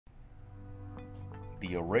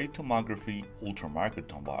The Array Tomography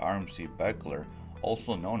Ultramicrotome by RMC Beckler,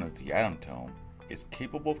 also known as the ATUMtome, is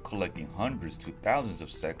capable of collecting hundreds to thousands of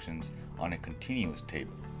sections on a continuous tape,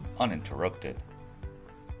 uninterrupted.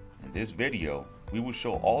 In this video, we will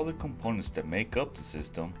show all the components that make up the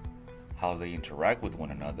system, how they interact with one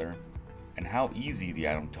another, and how easy the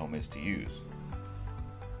ATUMtome is to use.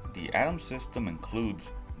 The ATUM system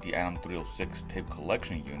includes the ATUM 306 tape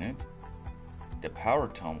collection unit, the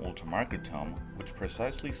PowerTome Ultramicrotome, which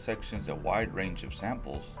precisely sections a wide range of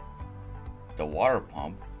samples, the water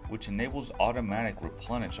pump, which enables automatic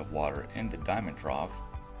replenish of water in the diamond trough,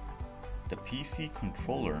 the PC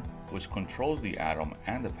controller, which controls the ATUM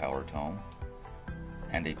and the PowerTome,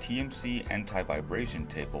 and a TMC anti-vibration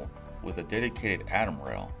table with a dedicated ATUM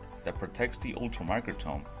rail that protects the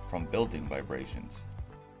Ultramicrotome from building vibrations.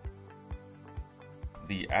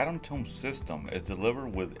 The ATUMtome system is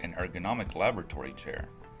delivered with an ergonomic laboratory chair.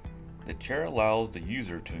 The chair allows the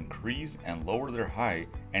user to increase and lower their height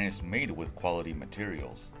and is made with quality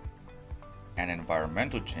materials. An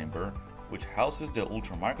environmental chamber, which houses the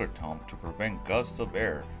Ultramicrotome to prevent gusts of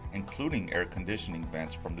air, including air conditioning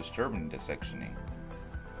vents, from disturbing the sectioning.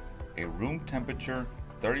 A room temperature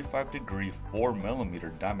 35-degree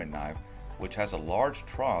 4mm diamond knife, which has a large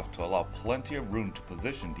trough to allow plenty of room to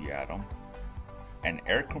position the ATUM. An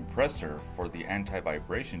air compressor for the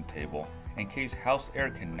anti-vibration table in case house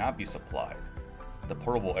air cannot be supplied. The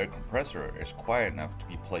portable air compressor is quiet enough to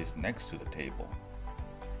be placed next to the table.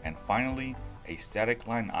 And finally, a static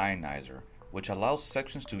line ionizer, which allows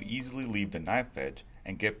sections to easily leave the knife edge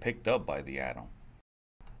and get picked up by the ATUM.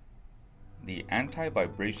 The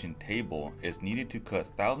anti-vibration table is needed to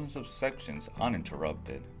cut thousands of sections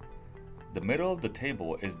uninterrupted. The middle of the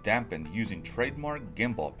table is dampened using trademark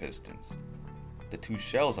gimbal pistons. The two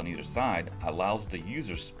shells on either side allows the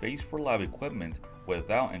user space for lab equipment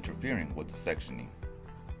without interfering with the sectioning.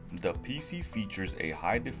 The PC features a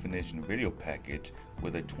high-definition video package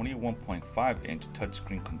with a 21.5-inch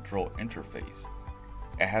touchscreen control interface.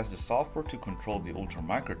 It has the software to control the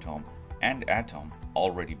Ultramicrotome and ATUM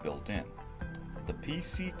already built in. The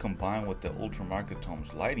PC combined with the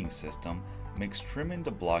Ultramicrotome's lighting system makes trimming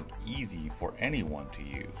the block easy for anyone to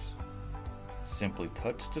use. Simply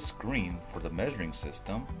touch the screen for the measuring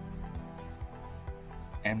system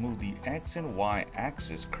and move the X and Y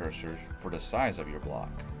axis cursors for the size of your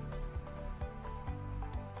block.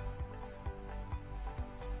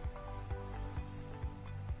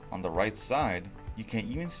 On the right side, you can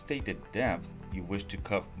even state the depth you wish to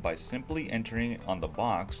cut by simply entering it on the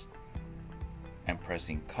box and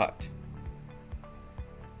pressing cut.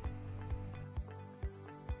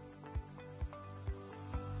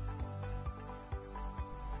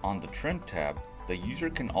 On the Trim tab, the user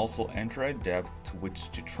can also enter a depth to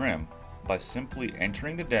which to trim by simply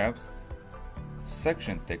entering the depth,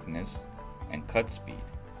 section thickness, and cut speed.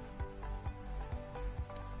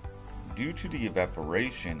 Due to the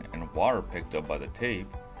evaporation and water picked up by the tape,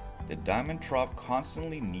 the diamond trough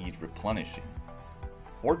constantly needs replenishing.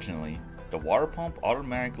 Fortunately, the water pump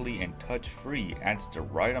automatically and touch-free adds the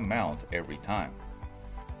right amount every time.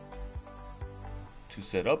 To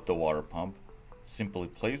set up the water pump, simply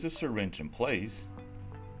place the syringe in place,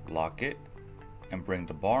 lock it, and bring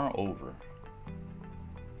the bar over.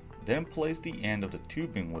 Then place the end of the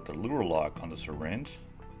tubing with the lure lock on the syringe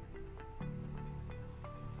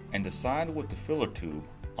and the side with the filler tube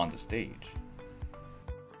on the stage.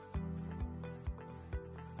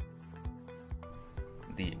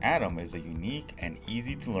 The ATUM is a unique and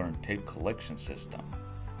easy-to-learn tape collection system.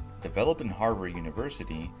 Developed in Harvard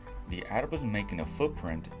University, the ATUM is making a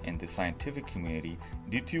footprint in the scientific community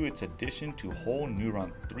due to its addition to whole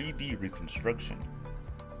neuron 3D reconstruction.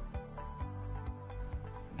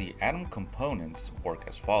 The ATUM components work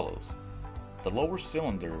as follows. The lower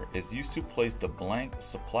cylinder is used to place the blank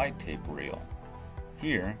supply tape reel.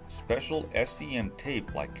 Here, special SEM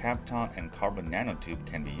tape like Kapton and carbon nanotube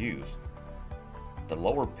can be used. The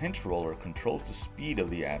lower pinch roller controls the speed of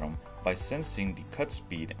the ATUM by sensing the cut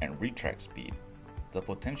speed and retract speed. The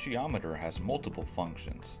potentiometer has multiple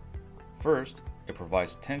functions. First, it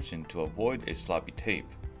provides tension to avoid a sloppy tape.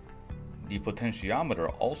 The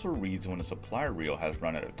potentiometer also reads when a supply reel has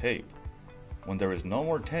run out of tape. When there is no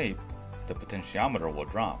more tape, the potentiometer will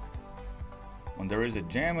drop. When there is a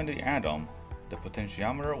jam in the ATUM, the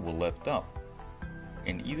potentiometer will lift up.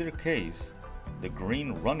 In either case, the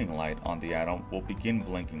green running light on the ATUM will begin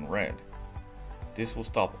blinking red. This will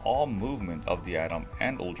stop all movement of the ATUM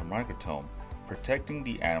and Ultramicrotome, protecting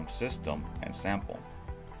the ATUM system and sample.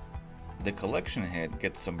 The collection head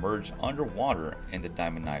gets submerged underwater in the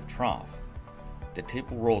diamond knife trough. The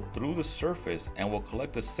tape will roll through the surface and will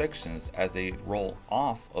collect the sections as they roll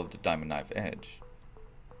off of the diamond knife edge.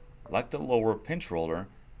 Like the lower pinch roller,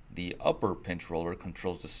 the upper pinch roller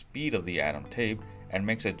controls the speed of the ATUM tape and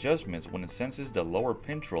makes adjustments when it senses the lower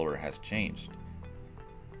pinch roller has changed.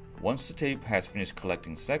 Once the tape has finished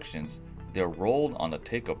collecting sections, they are rolled on the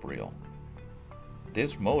take-up reel.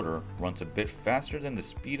 This motor runs a bit faster than the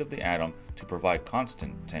speed of the ATUM to provide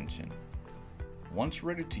constant tension. Once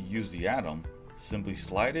ready to use the ATUM, simply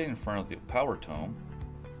slide it in front of the power tome,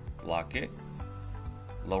 lock it,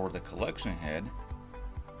 lower the collection head,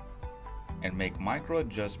 and make micro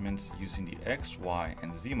adjustments using the X, Y,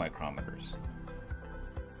 and Z micrometers.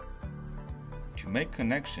 To make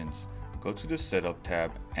connections, go to the Setup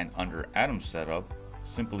tab and under ATUM Setup,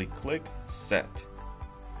 simply click Set.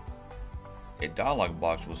 A dialog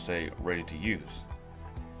box will say Ready to Use.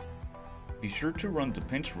 Be sure to run the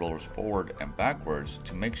pinch rollers forward and backwards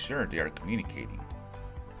to make sure they are communicating.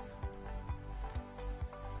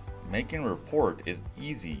 Making a report is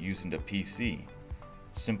easy using the PC.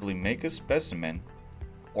 Simply make a specimen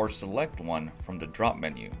or select one from the drop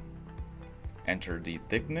menu. Enter the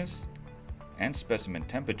thickness and specimen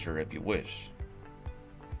temperature if you wish.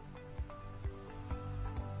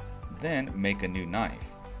 Then make a new knife.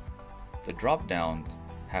 The drop-downs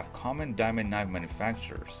have common diamond knife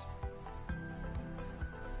manufacturers.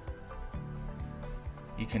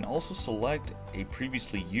 You can also select a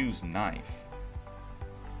previously used knife.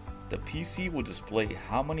 The PC will display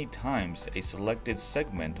how many times a selected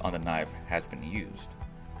segment on the knife has been used.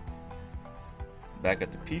 Back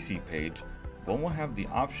at the PC page, one will have the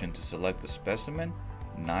option to select the specimen,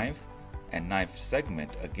 knife, and knife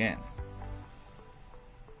segment again.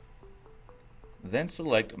 Then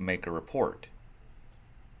select Make a Report,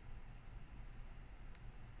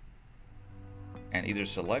 and either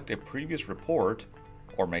select a previous report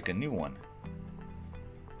or make a new one.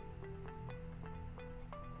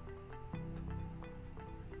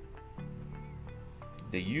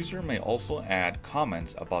 The user may also add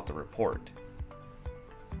comments about the report.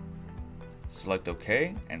 Select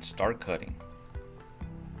OK and start cutting.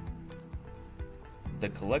 The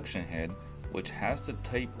collection head, which has the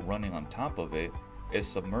tape running on top of it, is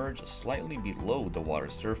submerged slightly below the water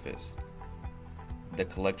surface. The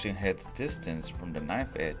collection head's distance from the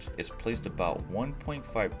knife edge is placed about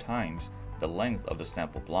 1.5 times the length of the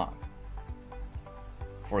sample block.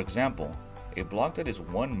 For example, a block that is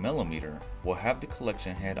 1 mm will have the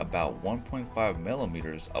collection head about 1.5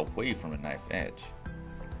 mm away from the knife edge.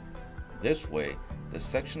 This way, the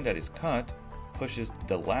section that is cut pushes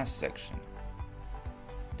the last section.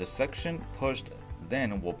 The section pushed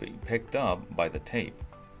then will be picked up by the tape.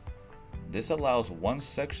 This allows one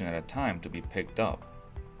section at a time to be picked up.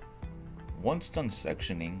 Once done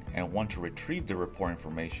sectioning and want to retrieve the report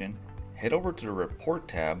information, head over to the Report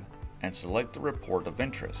tab and select the report of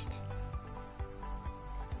interest.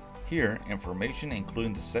 Here, information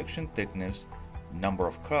including the section thickness, number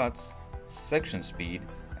of cuts, section speed,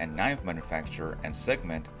 and knife manufacturer and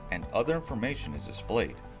segment, and other information is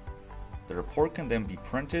displayed. The report can then be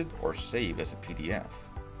printed or saved as a PDF.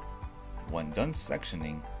 When done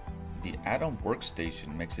sectioning, the ATUM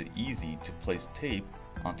workstation makes it easy to place tape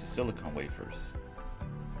onto silicone wafers.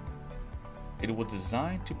 It was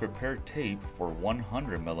designed to prepare tape for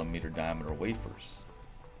 100 mm diameter wafers.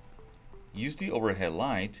 Use the overhead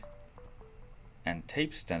light and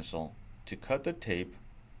tape stencil to cut the tape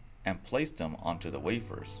and place them onto the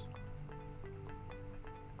wafers.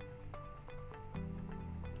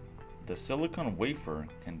 The silicone wafer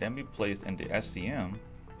can then be placed in the SCM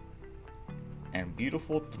and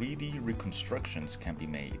beautiful 3D reconstructions can be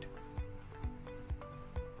made.